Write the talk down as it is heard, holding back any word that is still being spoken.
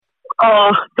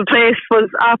Oh, the place was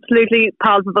absolutely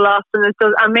palpable, Austin. It's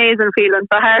just amazing feeling.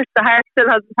 The heart still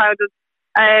hasn't pounded.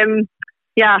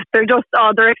 Yeah,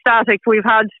 they're ecstatic. We've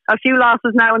had a few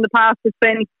losses now in the past. It's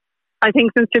been, I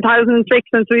think, since 2006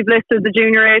 since we've lifted the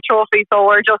Junior A trophy, so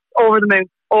we're just over the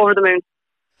moon.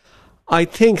 I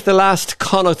think the last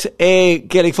Connacht A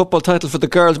Gaelic football title for the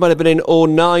girls might have been in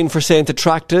 2009 for St.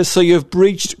 Attracta, so you've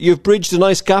bridged a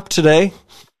nice gap today.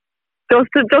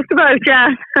 Just about, yeah.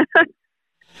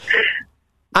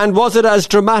 And was it as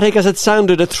dramatic as it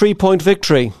sounded, a 3-point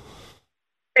victory?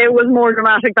 It was more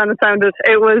dramatic than it sounded.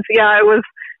 It was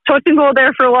touch and go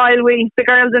there for a while. The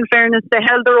girls, in fairness, they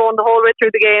held their own the whole way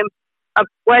through the game.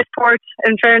 Westport,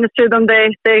 in fairness to them,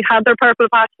 they had their purple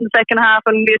patch in the second half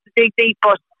and we had to dig deep,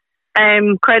 but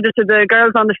credit to the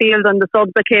girls on the field and the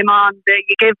subs that came on.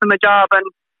 You gave them a job, and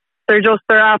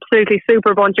they're absolutely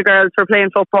super bunch of girls for playing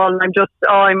football, and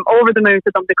I'm over the moon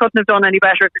to them. They couldn't have done any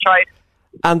better if they tried.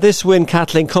 And this win,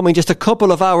 Kathleen, coming just a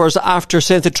couple of hours after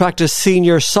St. Attracta's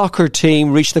senior soccer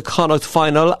team reached the Connacht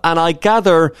final, and I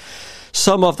gather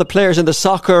some of the players in the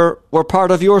soccer were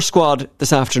part of your squad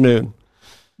this afternoon.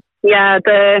 Yeah,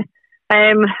 the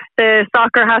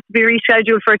soccer had to be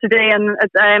rescheduled for today, and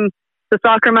the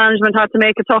soccer management had to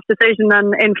make a tough decision,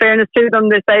 and in fairness to them,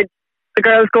 they said the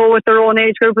girls go with their own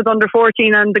age group as under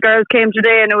 14, and the girls came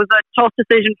today, and it was a tough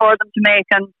decision for them to make,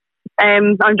 and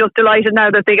I'm just delighted now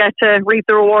that they get to reap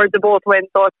the rewards of both wins,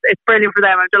 so it's brilliant for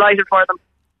them. I'm delighted for them.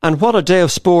 And what a day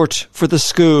of sport for the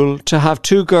school to have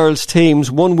two girls' teams,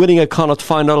 one winning a Connacht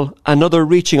final, another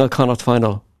reaching a Connacht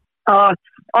final. Oh, it's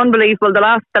unbelievable.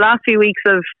 The last few weeks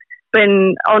have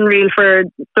been unreal for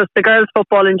just the girls'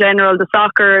 football in general. The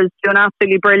soccer is doing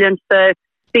absolutely brilliant. The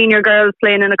senior girls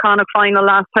playing in a Connacht final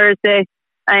last Thursday.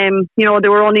 They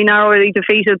were only narrowly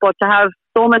defeated, but to have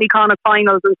so many Connacht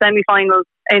finals and semi-finals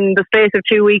in the space of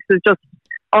 2 weeks is just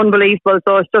unbelievable.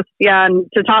 So it's just, and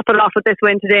to top it off with this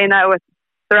win today now,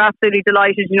 they're absolutely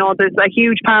delighted. There's a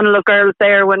huge panel of girls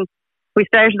there. When we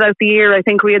started out the year, I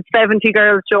think we had 70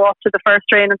 girls show up to the first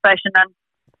training session, and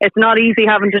it's not easy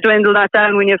having to dwindle that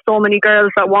down when you have so many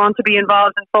girls that want to be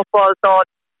involved in football. So,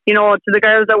 to the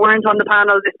girls that weren't on the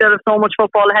panel, they still have so much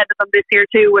football ahead of them this year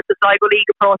too, with the Sligo League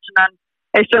approaching, and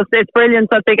it's brilliant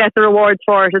that they get the rewards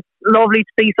for it. It's lovely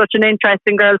to see such an interest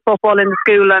in girls football in the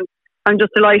school, and I'm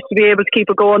just delighted to be able to keep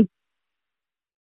it going.